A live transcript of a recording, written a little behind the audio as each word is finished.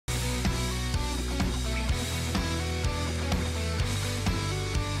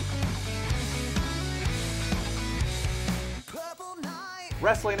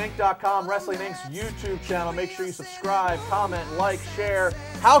WrestlingInc.com, Wrestling Inc.'s YouTube channel. Make sure you subscribe, comment, like, share.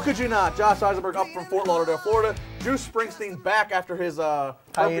 How could you not? Josh Eisenberg up from Fort Lauderdale, Florida. Bruce Springsteen back after his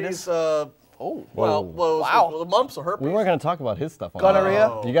herpes. Wow. Mumps or herpes. We weren't going to talk about his stuff. On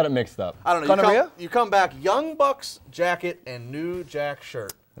Gonorrhea? You got it mixed up. I don't know. Gonorrhea? You come back, Young Bucks jacket and New Jack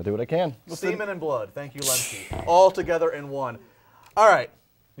shirt. I'll do what I can. Semen and blood. Thank you, Lemke. All together in one. All right.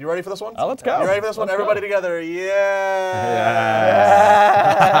 You ready for this one? Oh, let's go. You ready for this one? Let's Everybody go. together. It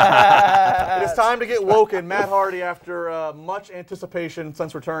is time to get woken. Matt Hardy, after much anticipation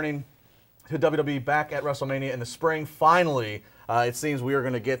since returning to WWE back at WrestleMania in the spring, finally, it seems we are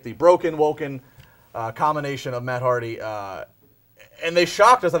going to get the broken, woken combination of Matt Hardy. And they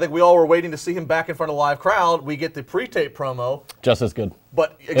shocked us. I think we all were waiting to see him back in front of a live crowd. We get the pre-tape promo. Just as good.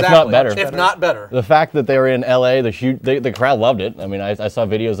 But exactly. If not better. If not better. The fact that they were in LA, the crowd loved it. I mean, I saw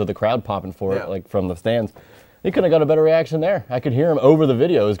videos of the crowd popping for it, like from the stands. He couldn't have got a better reaction there. I could hear him over the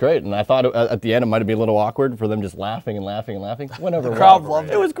video. It was great. And I thought at the end it might be a little awkward for them just laughing and laughing and laughing. Whenever The crowd loved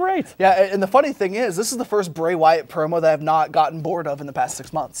it. It was great. Yeah, and the funny thing is, this is the first Bray Wyatt promo that I've not gotten bored of in the past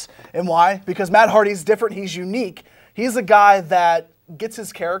 6 months. And why? Because Matt Hardy's different. He's unique. He's a guy that gets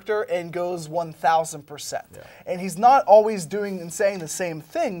his character and goes 1,000%. Yeah. And he's not always doing and saying the same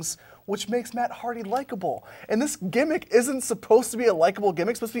things, which makes Matt Hardy likable. And this gimmick isn't supposed to be a likable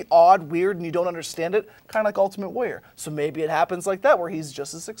gimmick. It's supposed to be odd, weird, and you don't understand it, kind of like Ultimate Warrior. So maybe it happens like that, where he's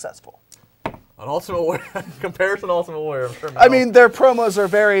just as successful. An Ultimate Warrior, comparison to Ultimate Warrior. I'm sure I mean, their promos are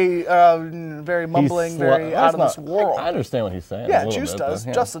very, very mumbling, very out of this world. I understand what he's saying. Yeah, Juice does.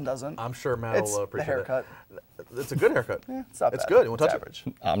 Yeah. Justin doesn't. I'm sure Matt will appreciate the haircut. It. It's a good haircut. Yeah, it's not bad. It's good. You want to touch average.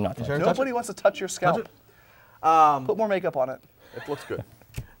 it? I'm not touching it. Nobody wants to touch your scalp. Put more makeup on it. It looks good.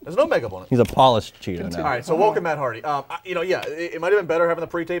 There's no makeup on it. He's a polished cheater now. All right, so Woken Matt Hardy. It might have been better having the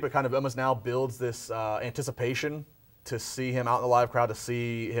pre-tape. It kind of almost now builds this anticipation to see him out in the live crowd, to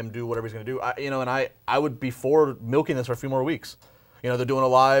see him do whatever he's going to do. I would be for milking this for a few more weeks. They're doing a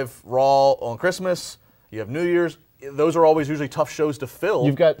live Raw on Christmas. You have New Year's. Those are always usually tough shows to fill.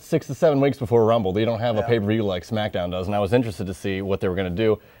 You've got 6 to 7 weeks before Rumble. They don't have a pay-per-view like SmackDown does, and I was interested to see what they were going to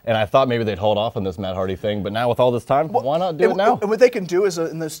do. And I thought maybe they'd hold off on this Matt Hardy thing, but now with all this time, why not do it now? And what they can do is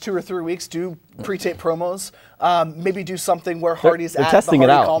in those 2 or 3 weeks, do pre-tape promos. Maybe do something where Hardy's at the Hardy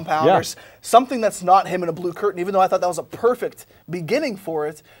compound, or something that's not him in a blue curtain. Even though I thought that was a perfect beginning for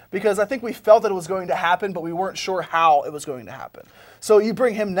it, because I think we felt that it was going to happen, but we weren't sure how it was going to happen. So you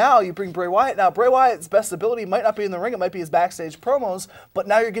bring him now, you bring Bray Wyatt now. Bray Wyatt's best ability might not be in the ring, it might be his backstage promos, but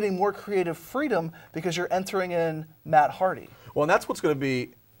now you're getting more creative freedom because you're entering in Matt Hardy. Well, and that's what's going to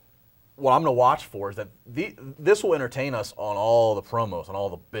be, what I'm going to watch for, is that this will entertain us on all the promos, on all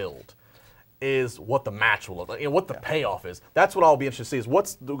the build, is what the match will look like, what the payoff is. That's what I'll be interested to see, is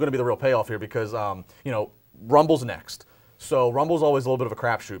what's going to be the real payoff here, because, Rumble's next. So Rumble's always a little bit of a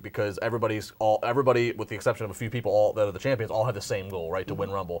crapshoot because everybody, with the exception of a few people that are the champions, all have the same goal, right, to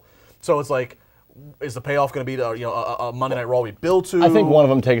win Rumble. So it's like, is the payoff going to be a Monday Night Raw we build to? I think one of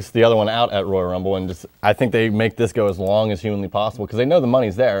them takes the other one out at Royal Rumble, and I think they make this go as long as humanly possible because they know the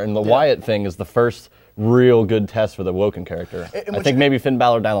money's there, and the Wyatt thing is the first real good test for the Woken character. I think maybe Finn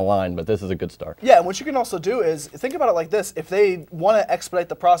Balor down the line, but this is a good start. Yeah, and what you can also do is think about it like this: if they want to expedite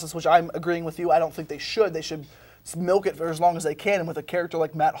the process, which I'm agreeing with you, I don't think they should. They should milk it for as long as they can, and with a character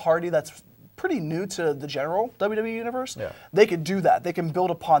like Matt Hardy that's pretty new to the general WWE universe, they could do that. They can build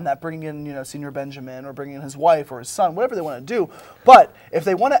upon that, bringing in Senior Benjamin or bringing in his wife or his son, whatever they want to do. But if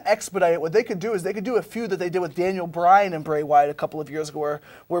they want to expedite it, what they could do is they could do a feud that they did with Daniel Bryan and Bray Wyatt a couple of years ago,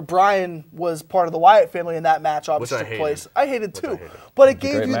 where Bryan was part of the Wyatt family, and that match obviously took place. I hated too, but it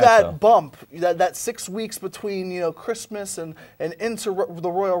gave you that bump, that 6 weeks between Christmas and into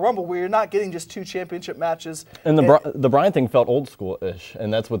the Royal Rumble, where you're not getting just 2 championship matches. And the Bryan thing felt old school-ish,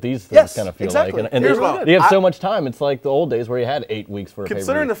 and that's what these things kind of feel. Exactly. Like. And they have so much time. It's like the old days where you had 8 weeks for a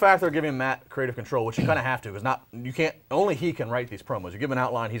Considering the fact they're giving Matt creative control, which you kind of have to, because only he can write these promos. You give an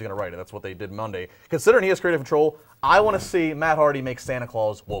outline, he's going to write it. That's what they did Monday. Considering he has creative control, I want to see Matt Hardy make Santa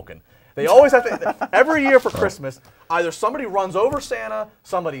Claus Woken. They always have to, every year for Christmas, either somebody runs over Santa,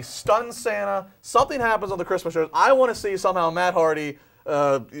 somebody stuns Santa, something happens on the Christmas shows. I want to see somehow Matt Hardy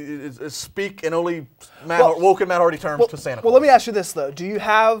speak in only Woken Matt Hardy terms to Santa Claus. Well, let me ask you this, though. Do you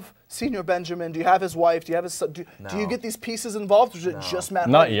have Senior Benjamin? Do you have his wife? Do you have his son? Do you get these pieces involved, or is it just Matt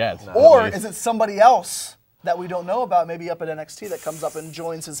Hardy? Not yet. Or is it somebody else that we don't know about, maybe up at NXT, that comes up and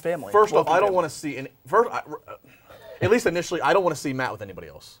joins his family? First off, I don't want to see, at least initially, I don't want to see Matt with anybody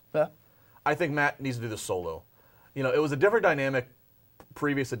else. Yeah. I think Matt needs to do this solo. It was a different dynamic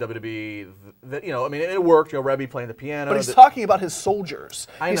previous to WWE, that I mean, it worked. Rebby playing the piano. But he's talking about his soldiers.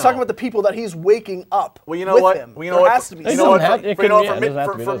 I He's know. talking about the people that he's waking up. Well, you know with what? him. Well, you know there what? has to be. It You know what? doesn't have- it For, you could- know, yeah, for it mid, doesn't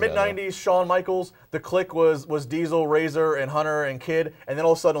have to be for those mid guys, '90s, Shawn Michaels, the Click was Diesel, Razor, and Hunter and Kid, and then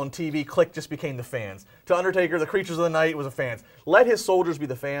all of a sudden on TV, Click just became the fans. To Undertaker, the Creatures of the Night was the fans. Let his soldiers be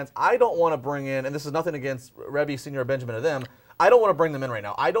the fans. I don't want to bring in, and this is nothing against Rebby, Senior, Benjamin, or them. I don't want to bring them in right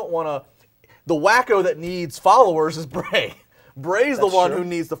now. I don't want to. The wacko that needs followers is Bray. Bray's the one who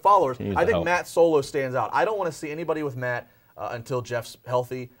needs the followers. I think Matt Solo stands out. I don't want to see anybody with Matt until Jeff's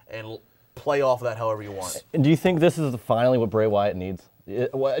healthy and play off of that however you want. And do you think this is finally what Bray Wyatt needs?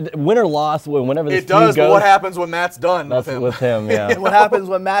 Win or loss, whenever this It does, feud goes, but what happens when Matt's done that's with him? yeah. And what happens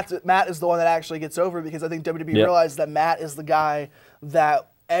when Matt is the one that actually gets over, because I think WWE realized that Matt is the guy that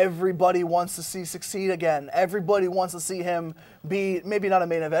everybody wants to see succeed again. Everybody wants to see him be maybe not a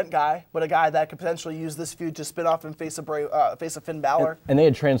main event guy, but a guy that could potentially use this feud to spin off and face a Finn Balor. And they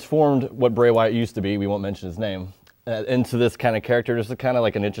had transformed what Bray Wyatt used to be, we won't mention his name, into this kind of character, just kind of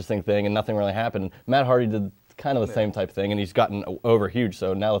like an interesting thing, and nothing really happened. Matt Hardy did kind of the same type thing, and he's gotten over huge,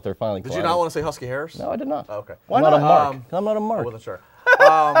 so now that they're finally Did you not want to say Husky Harris? No, I did not. Oh, okay. Why not? I'm not a mark. I'm not a I mark. wasn't sure.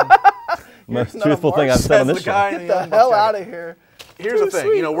 Most truthful thing I've said on Says this the guy show. in Get the Young Bucks hell jacket. out of here. Here's the Too thing,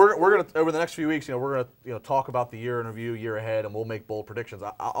 sweet. we're gonna over the next few weeks, we're gonna talk about the year in review, year ahead, and we'll make bold predictions.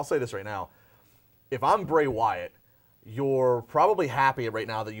 I'll say this right now: if I'm Bray Wyatt, you're probably happy right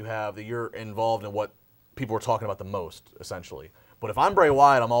now that you're involved in what people are talking about the most, essentially. But if I'm Bray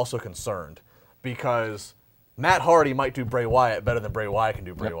Wyatt, I'm also concerned because Matt Hardy might do Bray Wyatt better than Bray Wyatt can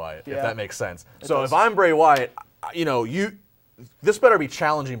do Bray Wyatt, if that makes sense. So if I'm Bray Wyatt, this better be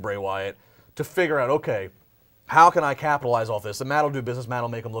challenging Bray Wyatt to figure out, okay, how can I capitalize off this? And Matt will do business. Matt will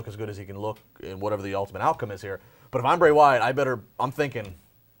make him look as good as he can look in whatever the ultimate outcome is here. But if I'm Bray Wyatt, I'm thinking,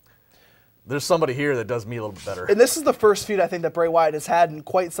 there's somebody here that does me a little bit better. And this is the first feud I think that Bray Wyatt has had in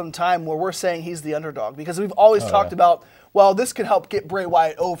quite some time where we're saying he's the underdog, because we've always talked about, well, this could help get Bray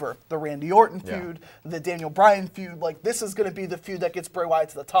Wyatt over. The Randy Orton feud, the Daniel Bryan feud, like this is going to be the feud that gets Bray Wyatt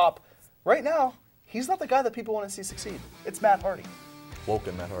to the top. Right now, he's not the guy that people want to see succeed. It's Matt Hardy.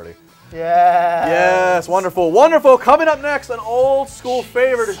 Woken Matt Hardy. Yeah. Yes, wonderful, wonderful. Coming up next, an old school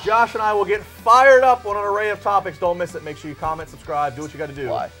favorite as Josh and I will get fired up on an array of topics. Don't miss it. Make sure you comment, subscribe, do what you got to do.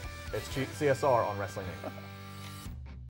 Why? It's CSR on Wrestling Inc.